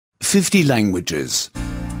50 languages.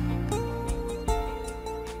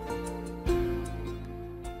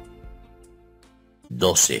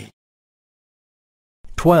 12.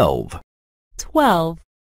 12. 12.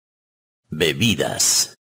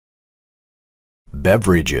 Bebidas.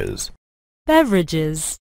 Beverages.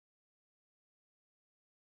 Beverages.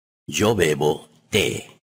 Yo bebo té.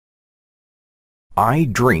 I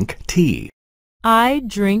drink tea. I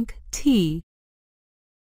drink tea.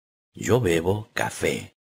 Yo bebo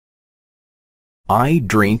café. I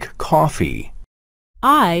drink coffee.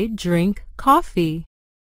 I drink coffee.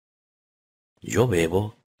 Yo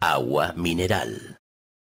bebo agua mineral.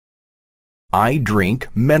 I drink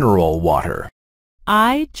mineral water.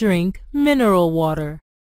 I drink mineral water.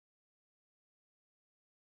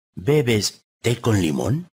 ¿Bebes té con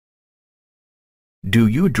limón? Do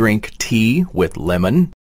you drink tea with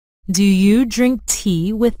lemon? Do you drink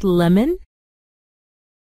tea with lemon?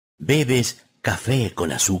 ¿Bebes café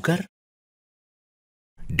con azúcar?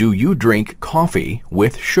 Do you drink coffee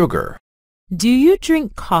with sugar? Do you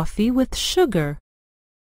drink coffee with sugar?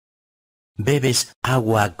 ¿Bebes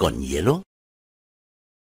agua con hielo?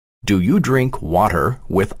 Do you drink water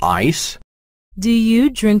with ice? Do you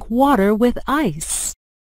drink water with ice?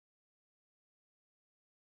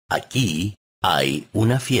 Aquí hay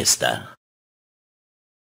una fiesta.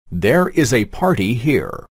 There is a party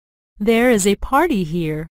here. There is a party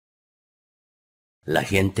here. La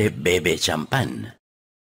gente bebe champán.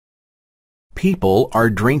 People are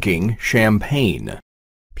drinking champagne.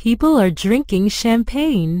 People are drinking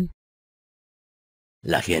champagne.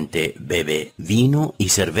 La gente bebe vino y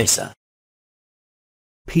cerveza.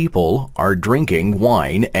 People are drinking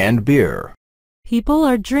wine and beer. People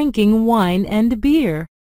are drinking wine and beer.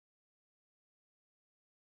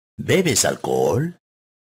 ¿Bebes alcohol?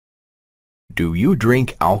 Do you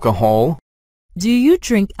drink alcohol? Do you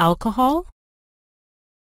drink alcohol?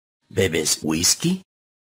 ¿Bebes whisky?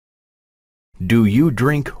 Do you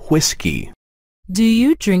drink whiskey? Do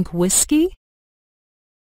you drink whiskey?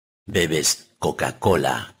 ¿Bebes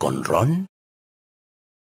Coca-Cola con ron?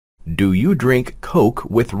 Do you drink Coke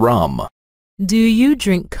with rum? Do you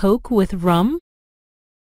drink Coke with rum?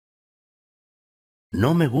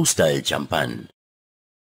 No me gusta el champán.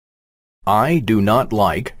 I do not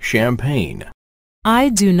like champagne. I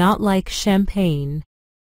do not like champagne.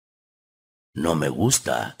 No me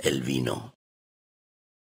gusta el vino.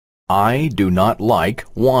 I do not like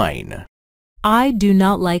wine. I do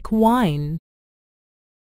not like wine.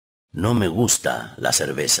 No me gusta la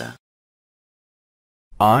cerveza.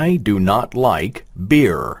 I do not like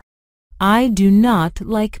beer. I do not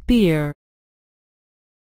like beer.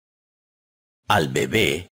 Al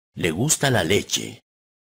bebé le gusta la leche.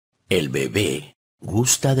 El bebé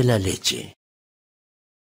gusta de la leche.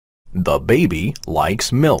 The baby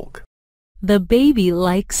likes milk. The baby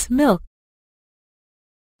likes milk.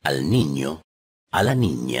 Al niño, a la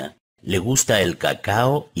niña, le gusta el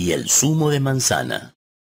cacao y el zumo de manzana.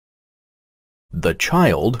 The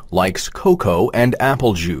child likes cocoa and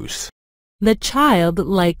apple juice. The child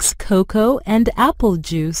likes cocoa and apple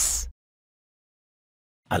juice.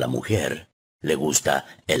 A la mujer le gusta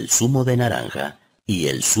el zumo de naranja y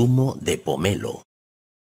el zumo de pomelo.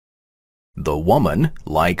 The woman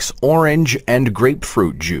likes orange and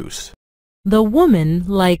grapefruit juice. The woman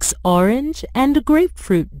likes orange and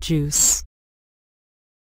grapefruit juice.